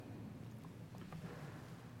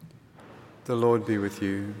The Lord be with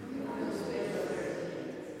you.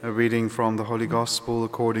 A reading from the Holy Gospel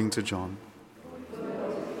according to John.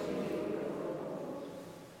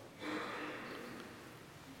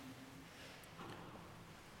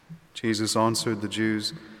 Jesus answered the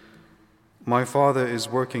Jews, "My Father is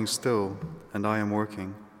working still, and I am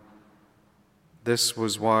working." This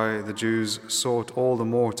was why the Jews sought all the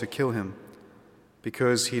more to kill him,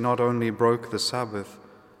 because he not only broke the Sabbath,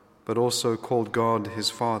 but also called God his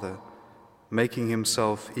Father, making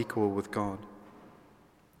himself equal with God.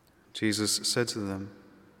 Jesus said to them,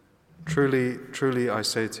 "Truly, truly I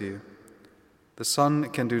say to you, the Son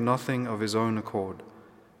can do nothing of his own accord,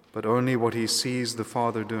 but only what he sees the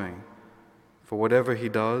Father doing. For whatever he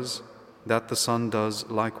does, that the Son does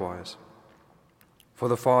likewise. For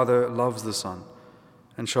the Father loves the Son,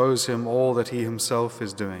 and shows him all that he himself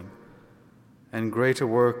is doing. And greater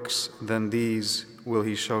works than these will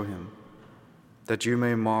he show him, that you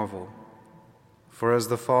may marvel. For as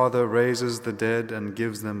the Father raises the dead and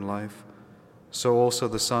gives them life, so also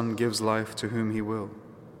the Son gives life to whom he will.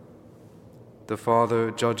 The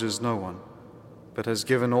Father judges no one, but has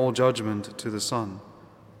given all judgment to the Son,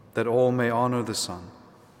 that all may honor the Son,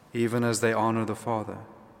 even as they honor the Father.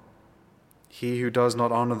 He who does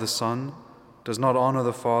not honor the Son does not honor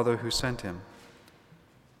the Father who sent him.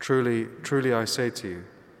 Truly, truly I say to you,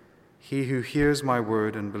 he who hears my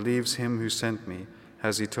word and believes him who sent me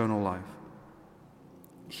has eternal life.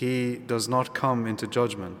 He does not come into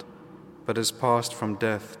judgment, but is passed from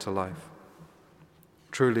death to life.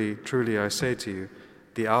 Truly, truly I say to you,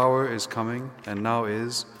 the hour is coming, and now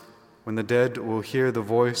is, when the dead will hear the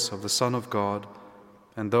voice of the Son of God,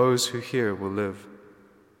 and those who hear will live.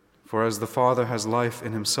 For as the Father has life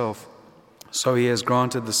in himself, so he has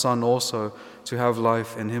granted the Son also to have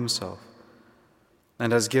life in himself,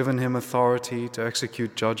 and has given him authority to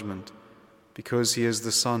execute judgment, because he is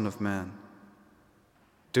the Son of Man.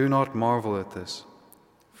 Do not marvel at this,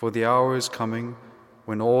 for the hour is coming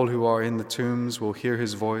when all who are in the tombs will hear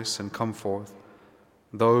his voice and come forth,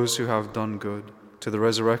 those who have done good to the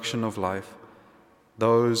resurrection of life,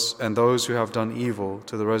 those who have done evil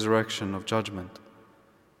to the resurrection of judgment.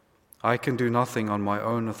 I can do nothing on my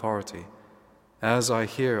own authority. As I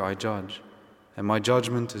hear, I judge, and my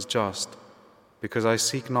judgment is just, because I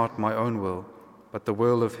seek not my own will, but the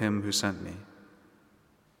will of him who sent me."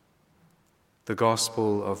 The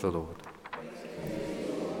Gospel of the Lord.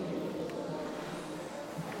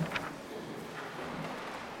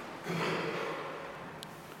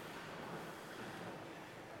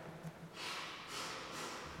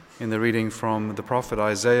 In the reading from the prophet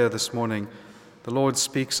Isaiah this morning, the Lord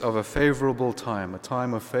speaks of a favorable time, a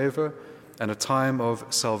time of favor and a time of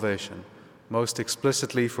salvation, most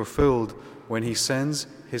explicitly fulfilled when he sends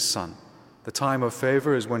his Son. The time of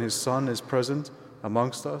favor is when his Son is present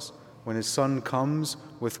amongst us, when his Son comes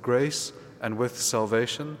with grace and with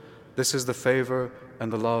salvation. This is the favor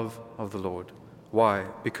and the love of the Lord. Why?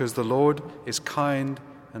 Because the Lord is kind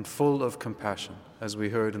and full of compassion, as we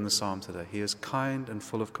heard in the psalm today. He is kind and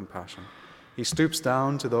full of compassion. He stoops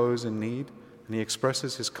down to those in need, and he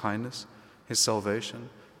expresses his kindness, his salvation,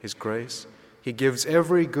 his grace. He gives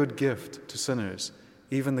every good gift to sinners,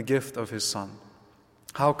 even the gift of his Son.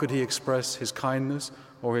 How could he express his kindness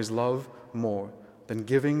or his love more than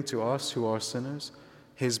giving to us who are sinners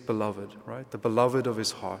his beloved, right? The beloved of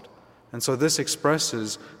his heart. And so this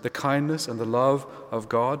expresses the kindness and the love of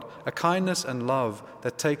God, a kindness and love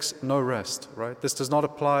that takes no rest, right? This does not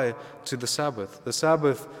apply to the Sabbath. The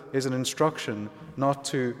Sabbath is an instruction not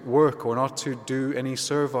to work or not to do any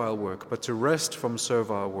servile work, but to rest from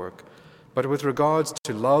servile work. But with regards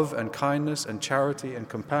to love and kindness and charity and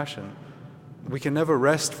compassion, we can never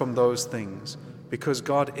rest from those things because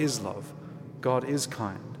God is love, God is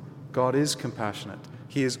kind, God is compassionate.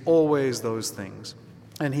 He is always those things.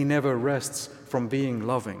 And he never rests from being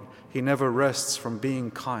loving. He never rests from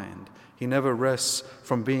being kind. He never rests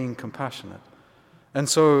from being compassionate. And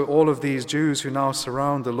so all of these Jews who now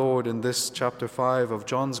surround the Lord in this chapter 5 of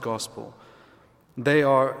John's Gospel, they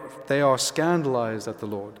are scandalized at the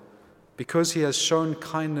Lord because he has shown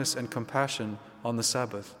kindness and compassion on the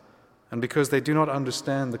Sabbath, and because they do not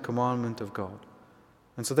understand the commandment of God.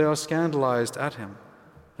 And so they are scandalized at him.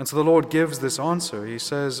 And so the Lord gives this answer. He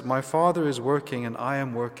says, "My Father is working and I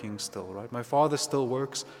am working still," right? My Father still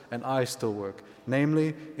works and I still work.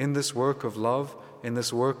 Namely, in this work of love, in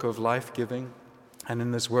this work of life-giving, and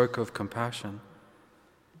in this work of compassion.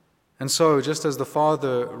 And so, just as the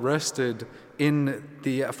Father rested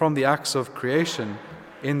from the acts of creation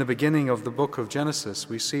in the beginning of the book of Genesis,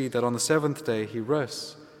 we see that on the seventh day he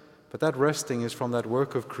rests. But that resting is from that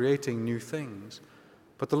work of creating new things.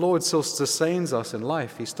 But the Lord still sustains us in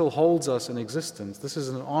life. He still holds us in existence. This is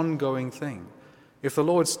an ongoing thing. If the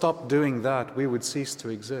Lord stopped doing that, we would cease to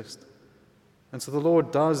exist. And so the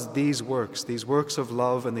Lord does these works of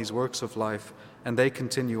love and these works of life, and they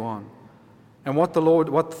continue on. And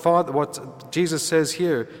what Jesus says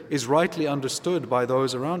here is rightly understood by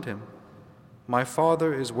those around him. My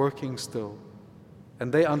Father is working still.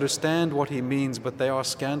 And they understand what he means, but they are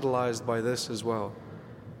scandalized by this as well.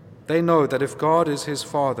 They know that if God is his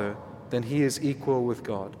Father, then he is equal with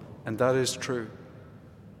God. And that is true.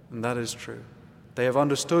 And that is true. They have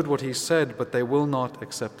understood what he said, but they will not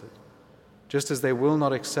accept it. Just as they will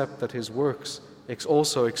not accept that his works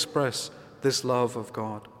also express this love of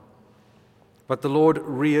God. But the Lord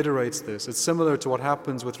reiterates this. It's similar to what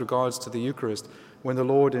happens with regards to the Eucharist, when the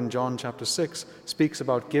Lord in John chapter 6 speaks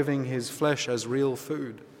about giving his flesh as real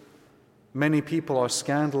food. Many people are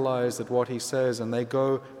scandalized at what he says, and they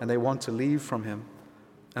go and they want to leave from him.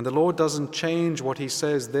 And the Lord doesn't change what he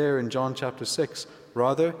says there in John chapter 6.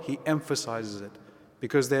 Rather, he emphasizes it,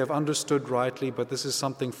 because they have understood rightly, but this is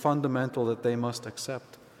something fundamental that they must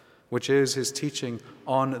accept, which is his teaching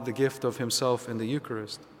on the gift of himself in the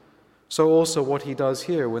Eucharist. So also what he does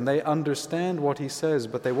here, when they understand what he says,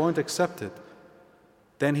 but they won't accept it,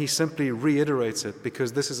 then he simply reiterates it,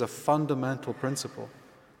 because this is a fundamental principle,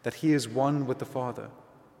 that he is one with the Father,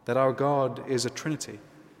 that our God is a Trinity,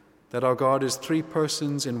 that our God is three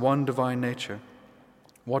persons in one divine nature.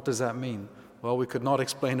 What does that mean? Well, we could not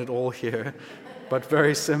explain it all here, but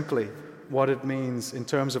very simply, what it means in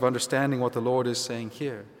terms of understanding what the Lord is saying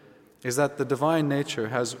here is that the divine nature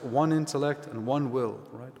has one intellect and one will,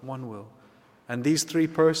 right? One will. And these three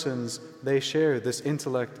persons, they share this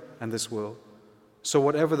intellect and this will. So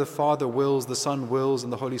whatever the Father wills, the Son wills,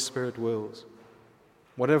 and the Holy Spirit wills.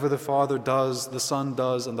 Whatever the Father does, the Son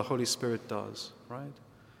does, and the Holy Spirit does, right?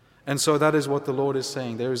 And so that is what the Lord is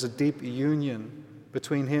saying. There is a deep union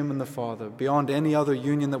between him and the Father, beyond any other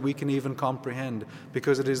union that we can even comprehend,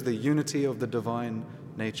 because it is the unity of the divine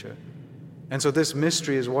nature. And so this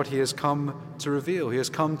mystery is what he has come to reveal. He has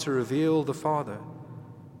come to reveal the Father.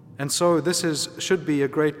 And so this should be a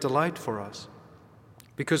great delight for us,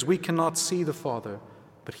 because we cannot see the Father,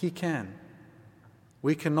 but he can.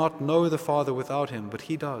 We cannot know the Father without him, but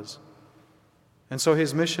he does. And so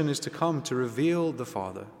his mission is to come to reveal the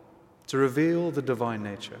Father, to reveal the divine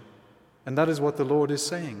nature. And that is what the Lord is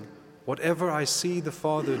saying. Whatever I see the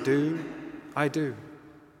Father do, I do.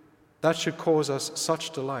 That should cause us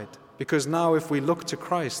such delight, because now if we look to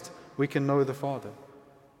Christ, we can know the Father.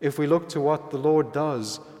 If we look to what the Lord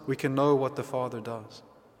does, we can know what the Father does.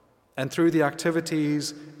 And through the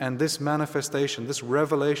activities and this manifestation, this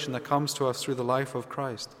revelation that comes to us through the life of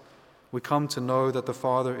Christ, we come to know that the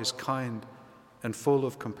Father is kind and full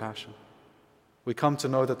of compassion. We come to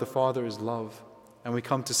know that the Father is love, and we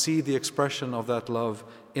come to see the expression of that love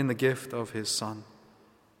in the gift of his Son.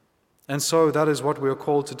 And so that is what we are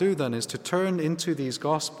called to do then, is to turn into these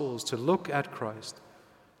Gospels, to look at Christ,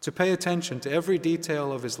 to pay attention to every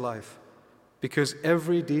detail of his life, because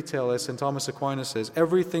every detail, as St. Thomas Aquinas says,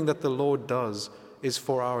 everything that the Lord does is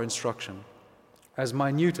for our instruction. As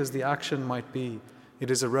minute as the action might be,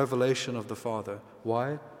 it is a revelation of the Father.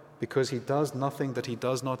 Why? Because he does nothing that he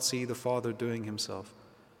does not see the Father doing himself.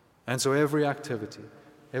 And so every activity,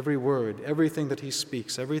 every word, everything that he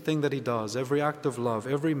speaks, everything that he does, every act of love,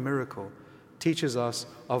 every miracle teaches us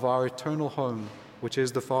of our eternal home, which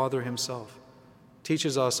is the Father himself.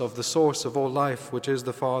 Teaches us of the source of all life, which is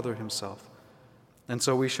the Father himself. And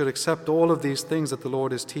so we should accept all of these things that the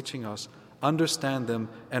Lord is teaching us, understand them,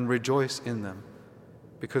 and rejoice in them.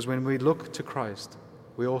 Because when we look to Christ,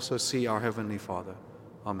 we also see our Heavenly Father.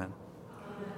 Amen.